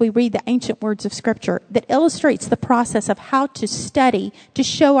events as we read the ancient words of Scripture that illustrates the process of how to study to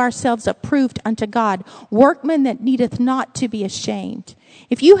show ourselves approved unto God, workmen that needeth not to be ashamed.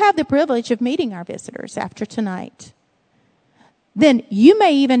 If you have the privilege of meeting our visitors after tonight, then you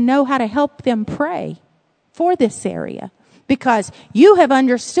may even know how to help them pray for this area. Because you have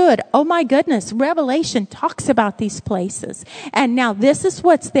understood, oh my goodness, Revelation talks about these places. And now this is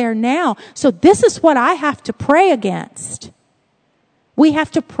what's there now. So this is what I have to pray against. We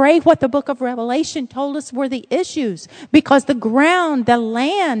have to pray what the book of Revelation told us were the issues. Because the ground, the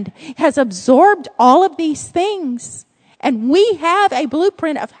land has absorbed all of these things. And we have a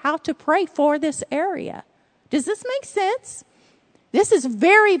blueprint of how to pray for this area. Does this make sense? This is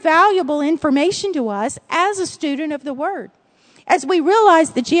very valuable information to us as a student of the Word. As we realize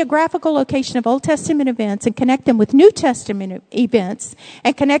the geographical location of Old Testament events and connect them with New Testament events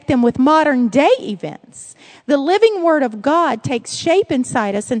and connect them with modern day events, the living Word of God takes shape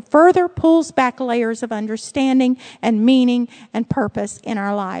inside us and further pulls back layers of understanding and meaning and purpose in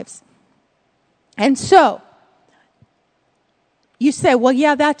our lives. And so, you say, well,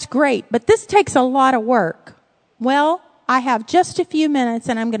 yeah, that's great, but this takes a lot of work. Well, I have just a few minutes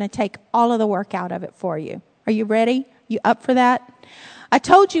and I'm going to take all of the work out of it for you. Are you ready? You up for that? I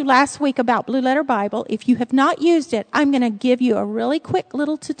told you last week about Blue Letter Bible. If you have not used it, I'm going to give you a really quick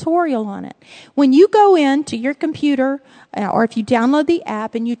little tutorial on it. When you go into your computer, or if you download the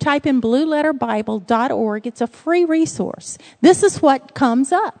app and you type in blueletterbible.org, it's a free resource. This is what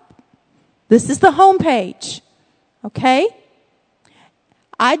comes up. This is the home page. Okay?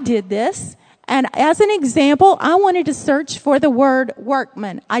 I did this. And as an example, I wanted to search for the word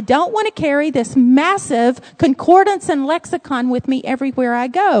workman. I don't want to carry this massive concordance and lexicon with me everywhere I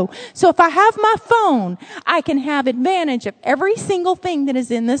go. So if I have my phone, I can have advantage of every single thing that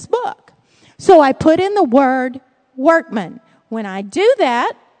is in this book. So I put in the word workman. When I do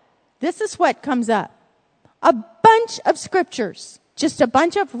that, this is what comes up. A bunch of scriptures, just a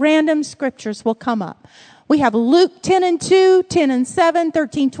bunch of random scriptures will come up. We have Luke 10:2, 10:7,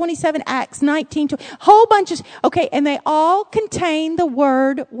 13:27, Acts 19:20, whole bunches. Okay, and they all contain the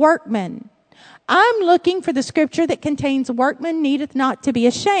word workman. I'm looking for the scripture that contains workman needeth not to be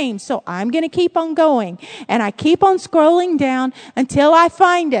ashamed. So I'm going to keep on going. And I keep on scrolling down until I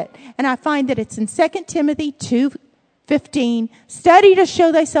find it. And I find that it's in 2 Timothy 2:15. 15, study to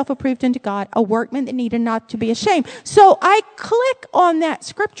show thyself approved unto God, a workman that needed not to be ashamed. So I click on that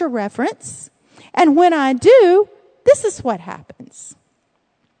scripture reference, and when I do, this is what happens.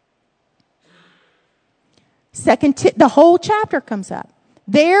 The whole chapter comes up.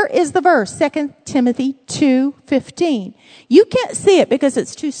 There is the verse, 2 Timothy 2:15. You can't see it because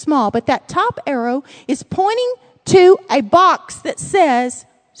it's too small, but that top arrow is pointing to a box that says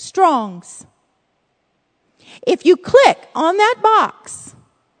Strong's. If you click on that box,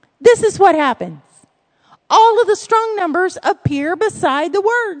 this is what happens. All of the strong numbers appear beside the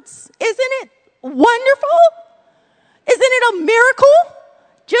words. Isn't it wonderful? Isn't it a miracle?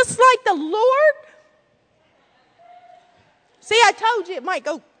 Just like the Lord. See, I told you it might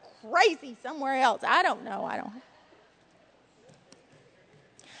go crazy somewhere else. I don't know.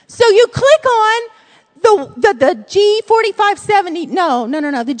 So you click on the G4570. No.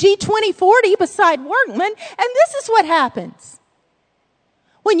 The G2040 beside Workman. And this is what happens.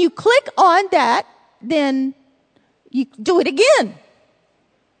 When you click on that, then you do it again.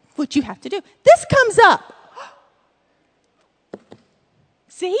 What you have to do. This comes up.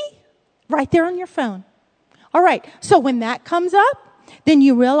 See? Right there on your phone. All right, so when that comes up, then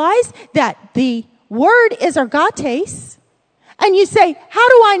you realize that the word is ergates, and you say, how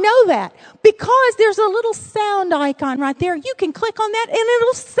do I know that? Because there's a little sound icon right there. You can click on that, and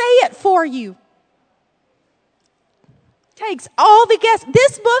it'll say it for you. Takes all the guess.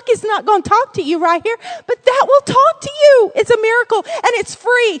 This book is not going to talk to you right here, but that will talk to you. It's a miracle, and it's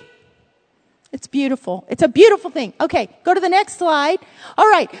free. It's beautiful. It's a beautiful thing. Okay, go to the next slide. All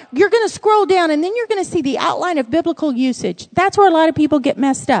right, you're going to scroll down, and then you're going to see the outline of biblical usage. That's where a lot of people get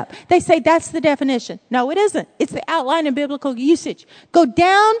messed up. They say that's the definition. No, it isn't. It's the outline of biblical usage. Go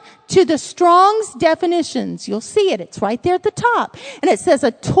down to the Strong's definitions. You'll see it. It's right there at the top. And it says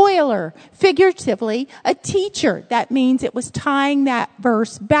a toiler, figuratively, a teacher. That means it was tying that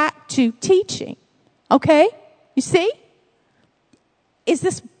verse back to teaching. Okay? You see? Is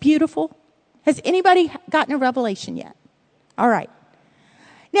this beautiful? Has anybody gotten a revelation yet? All right.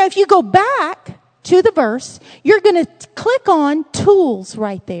 Now, if you go back to the verse, you're going to click on tools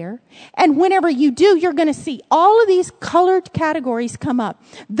right there. And whenever you do, you're going to see all of these colored categories come up.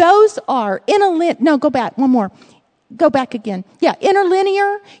 Those are go back one more. Go back again. Yeah,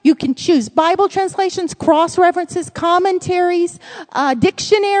 interlinear. You can choose Bible translations, cross-references, commentaries,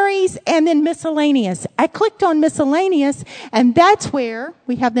 dictionaries, and then miscellaneous. I clicked on miscellaneous, and that's where,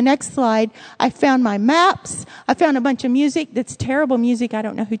 we have the next slide, I found my maps. I found a bunch of music that's terrible music. I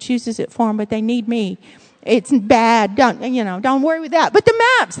don't know who chooses it for them, but they need me. It's bad. Don't worry with that. But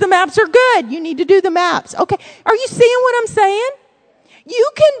the maps are good. You need to do the maps. Okay. Are you seeing what I'm saying? You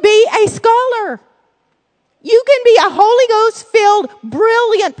can be a scholar. You can be a Holy Ghost-filled,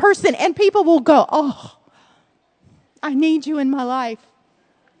 brilliant person, and people will go, oh, I need you in my life.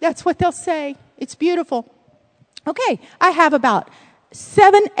 That's what they'll say. It's beautiful. Okay, I have about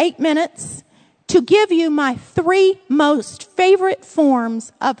 7-8 minutes to give you my 3 most favorite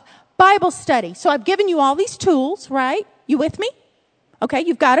forms of Bible study. So I've given you all these tools, right? You with me? Okay,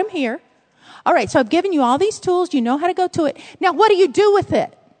 you've got them here. All right, so I've given you all these tools. You know how to go to it. Now, what do you do with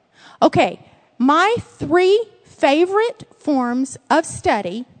it? Okay. My 3 favorite forms of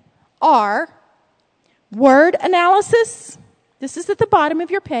study are word analysis. This is at the bottom of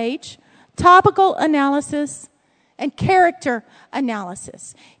your page. Topical analysis and character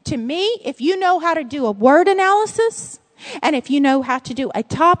analysis. To me, if you know how to do a word analysis, and if you know how to do a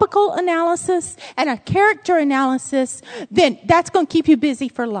topical analysis and a character analysis, then that's going to keep you busy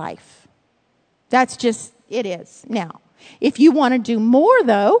for life. That's just, it is. Now, if you want to do more,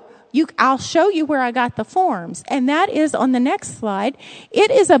 though, I'll show you where I got the forms. And that is on the next slide.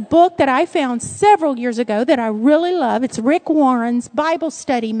 It is a book that I found several years ago that I really love. It's Rick Warren's Bible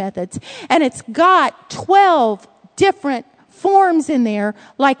Study Methods. And it's got 12 different forms in there,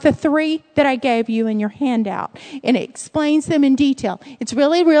 like the 3 that I gave you in your handout. And it explains them in detail. It's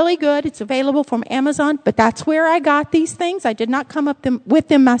really, really good. It's available from Amazon, but that's where I got these things. I did not come up with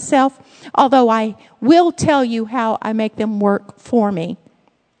them myself, although I will tell you how I make them work for me.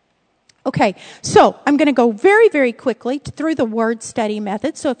 Okay, so I'm going to go very, very quickly through the word study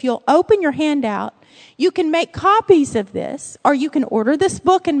method. So if you'll open your handout, you can make copies of this, or you can order this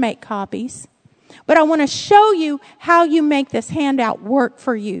book and make copies. But I want to show you how you make this handout work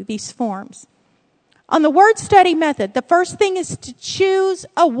for you, these forms. On the word study method, the first thing is to choose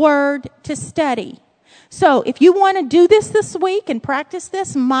a word to study. So if you want to do this week and practice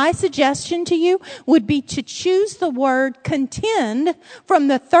this, my suggestion to you would be to choose the word contend from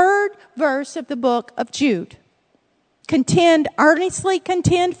the 3rd verse of the book of Jude. Contend, earnestly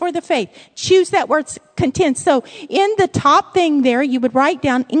contend for the faith. Choose that word, contend. So in the top thing there, you would write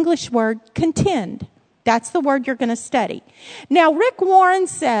down English word, contend. That's the word you're going to study. Now, Rick Warren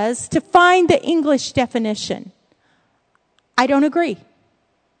says to find the English definition. I don't agree.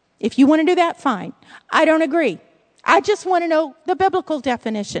 If you want to do that, fine. I don't agree. I just want to know the biblical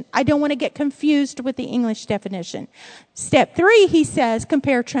definition. I don't want to get confused with the English definition. Step 3, he says,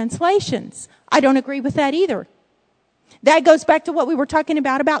 compare translations. I don't agree with that either. That goes back to what we were talking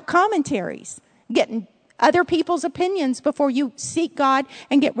about commentaries. Getting other people's opinions before you seek God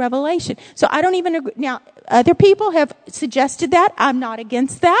and get revelation. So I don't even agree. Now, other people have suggested that. I'm not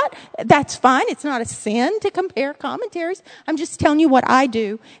against that. That's fine. It's not a sin to compare commentaries. I'm just telling you what I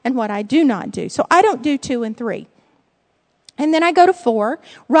do and what I do not do. So I don't do 2 and 3. And then I go to 4,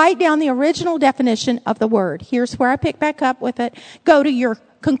 write down the original definition of the word. Here's where I pick back up with it. Go to your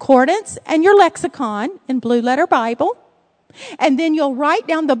concordance and your lexicon in Blue Letter Bible. And then you'll write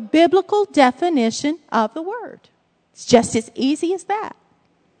down the biblical definition of the word. It's just as easy as that.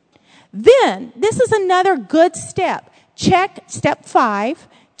 Then, this is another good step. Check, step 5,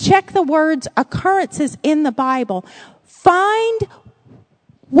 check the word's occurrences in the Bible. Find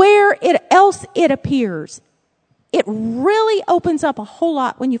where else it appears. It really opens up a whole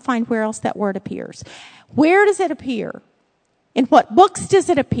lot when you find where else that word appears. Where does it appear? In what books does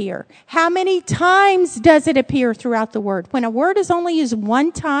it appear? How many times does it appear throughout the word? When a word is only used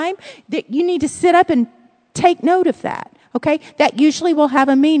one time, that you need to sit up and take note of that. Okay? That usually will have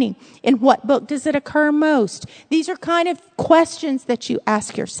a meaning. In what book does it occur most? These are kind of questions that you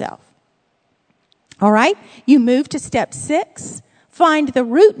ask yourself. All right? You move to step 6. Find the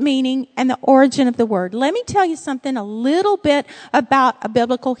root meaning and the origin of the word. Let me tell you something a little bit about a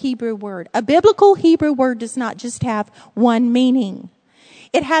biblical Hebrew word. A biblical Hebrew word does not just have one meaning.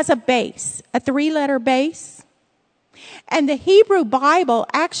 It has a base, a 3-letter base. And the Hebrew Bible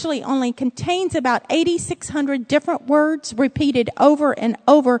actually only contains about 8,600 different words repeated over and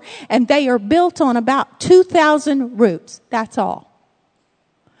over, and they are built on about 2,000 roots. That's all.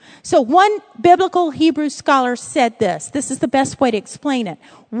 So one biblical Hebrew scholar said this. This is the best way to explain it.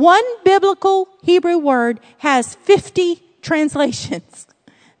 One biblical Hebrew word has 50 translations.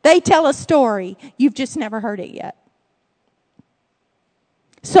 They tell a story. You've just never heard it yet.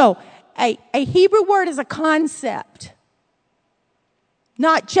 So a Hebrew word is a concept,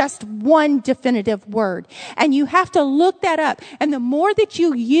 not just one definitive word. And you have to look that up. And the more that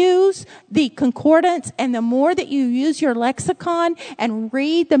you use the concordance and the more that you use your lexicon and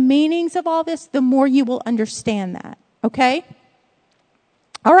read the meanings of all this, the more you will understand that. Okay?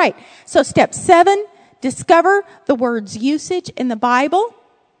 All right. So step 7, discover the word's usage in the Bible.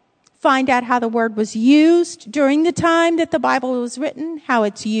 Find out how the word was used during the time that the Bible was written, how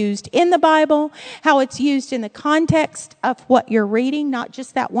it's used in the Bible, how it's used in the context of what you're reading, not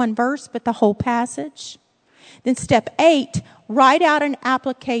just that one verse, but the whole passage. Then step 8, write out an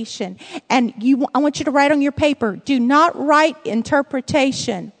application. And I want you to write on your paper, do not write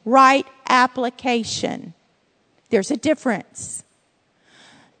interpretation, write application. There's a difference.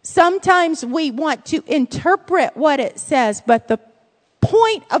 Sometimes we want to interpret what it says, but the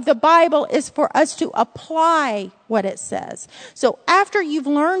point of the Bible is for us to apply what it says. So after you've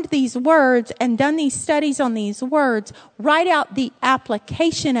learned these words and done these studies on these words, write out the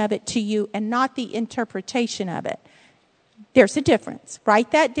application of it to you and not the interpretation of it. There's a difference. Write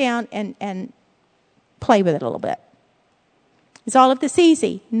that down and play with it a little bit. Is all of this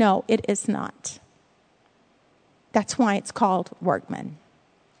easy? No, it is not. That's why it's called Workman.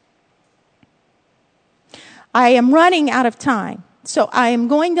 I am running out of time. So I am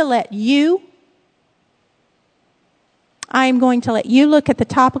going to let you look at the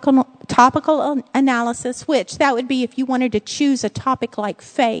topical analysis, which that would be if you wanted to choose a topic like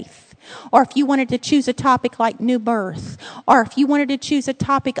faith, or if you wanted to choose a topic like new birth, or if you wanted to choose a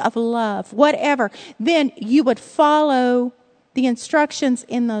topic of love, whatever, then you would follow the instructions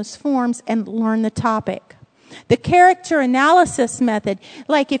in those forms and learn the topic. The character analysis method,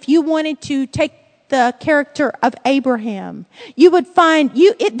 like if you wanted to take the character of Abraham, you would find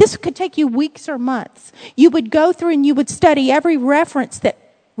this could take you weeks or months. You would go through and you would study every reference that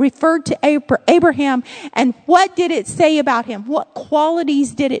referred to Abraham, and what did it say about him? What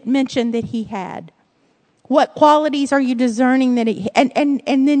qualities did it mention that he had? What qualities are you discerning that he, and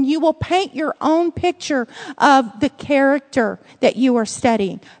then you will paint your own picture of the character that you are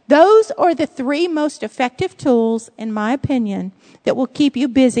studying. Those are the 3 most effective tools, in my opinion, that will keep you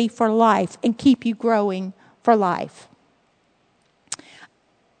busy for life and keep you growing for life.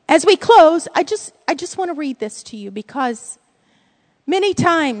 As we close, I just want to read this to you, because many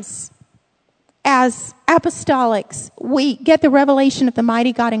times as apostolics, we get the revelation of the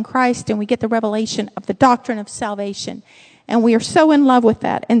mighty God in Christ, and we get the revelation of the doctrine of salvation. And we are so in love with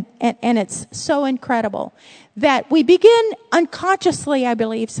that. And it's so incredible that we begin unconsciously, I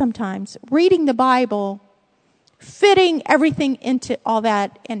believe, sometimes reading the Bible, fitting everything into all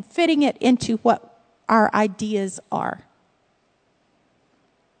that and fitting it into what our ideas are.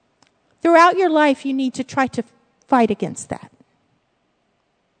 Throughout your life, you need to try to fight against that.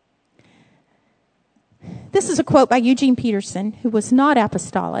 This is a quote by Eugene Peterson, who was not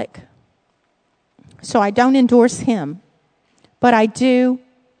apostolic. So I don't endorse him, but I do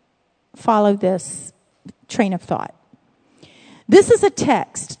follow this train of thought. This is a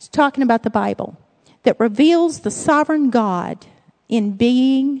text talking about the Bible that reveals the sovereign God in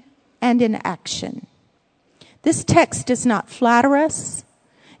being and in action. This text does not flatter us.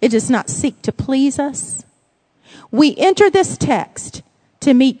 It does not seek to please us. We enter this text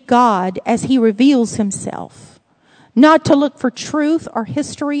to meet God as he reveals himself, not to look for truth or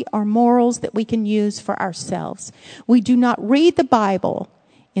history or morals that we can use for ourselves. We do not read the Bible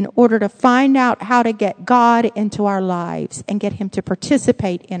in order to find out how to get God into our lives and get him to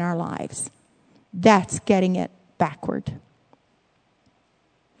participate in our lives. That's getting it backward.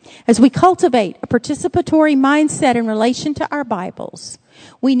 As we cultivate a participatory mindset in relation to our Bibles,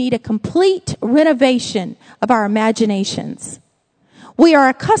 we need a complete renovation of our imaginations. We are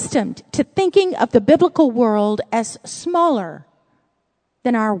accustomed to thinking of the biblical world as smaller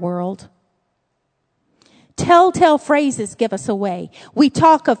than our world. Telltale phrases give us away. We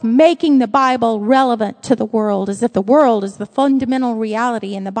talk of making the Bible relevant to the world as if the world is the fundamental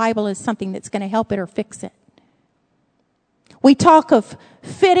reality and the Bible is something that's going to help it or fix it. We talk of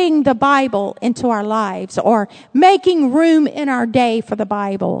fitting the Bible into our lives or making room in our day for the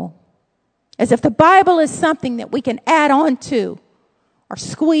Bible, as if the Bible is something that we can add on to or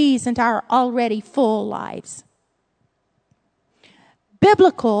squeeze into our already full lives.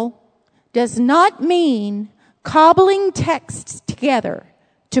 Biblical does not mean cobbling texts together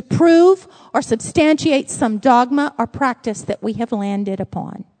to prove or substantiate some dogma or practice that we have landed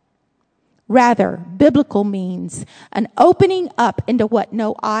upon. Rather, biblical means an opening up into what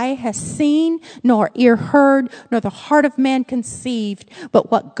no eye has seen, nor ear heard, nor the heart of man conceived,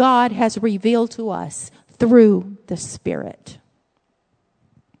 but what God has revealed to us through the Spirit.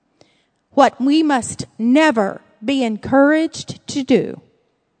 What we must never be encouraged to do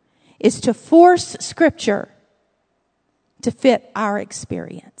is to force Scripture to fit our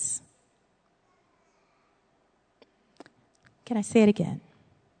experience. Can I say it again?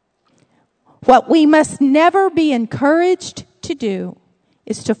 What we must never be encouraged to do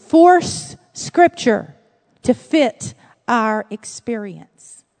is to force Scripture to fit our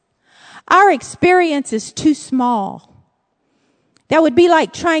experience. Our experience is too small. That would be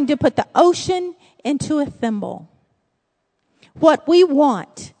like trying to put the ocean into a thimble. What we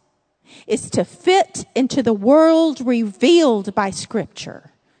want is to fit into the world revealed by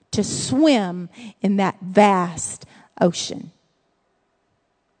Scripture, to swim in that vast ocean.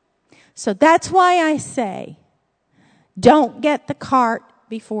 So that's why I say, don't get the cart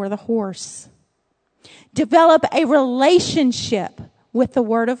before the horse. Develop a relationship with the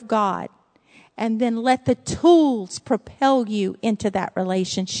Word of God, and then let the tools propel you into that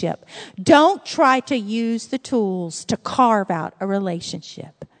relationship. Don't try to use the tools to carve out a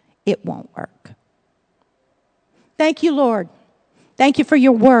relationship. It won't work. Thank you, Lord. Thank you for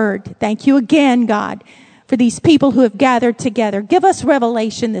your word. Thank you again, God, for these people who have gathered together. Give us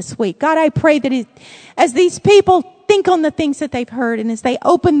revelation this week. God, I pray that as these people think on the things that they've heard, and as they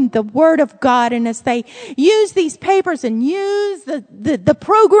open the Word of God, and as they use these papers and use the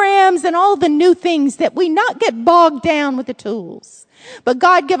programs and all the new things, that we not get bogged down with the tools. But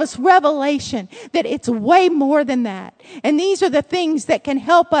God, give us revelation that it's way more than that. And these are the things that can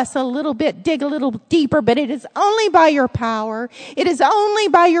help us a little bit, dig a little deeper, but it is only by your power, it is only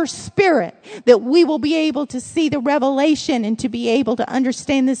by your Spirit that we will be able to see the revelation and to be able to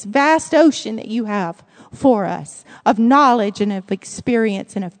understand this vast ocean that you have for us of knowledge and of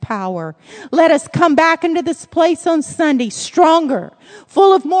experience and of power. Let us come back into this place on Sunday stronger,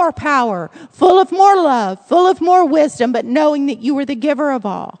 full of more power, full of more love, full of more wisdom, but knowing that you are the giver of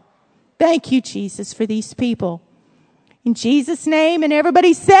all. Thank you, Jesus, for these people. In Jesus' name, and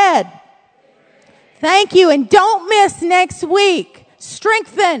everybody said, thank you, and don't miss next week.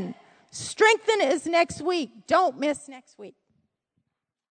 Strengthen. Strengthen is next week. Don't miss next week.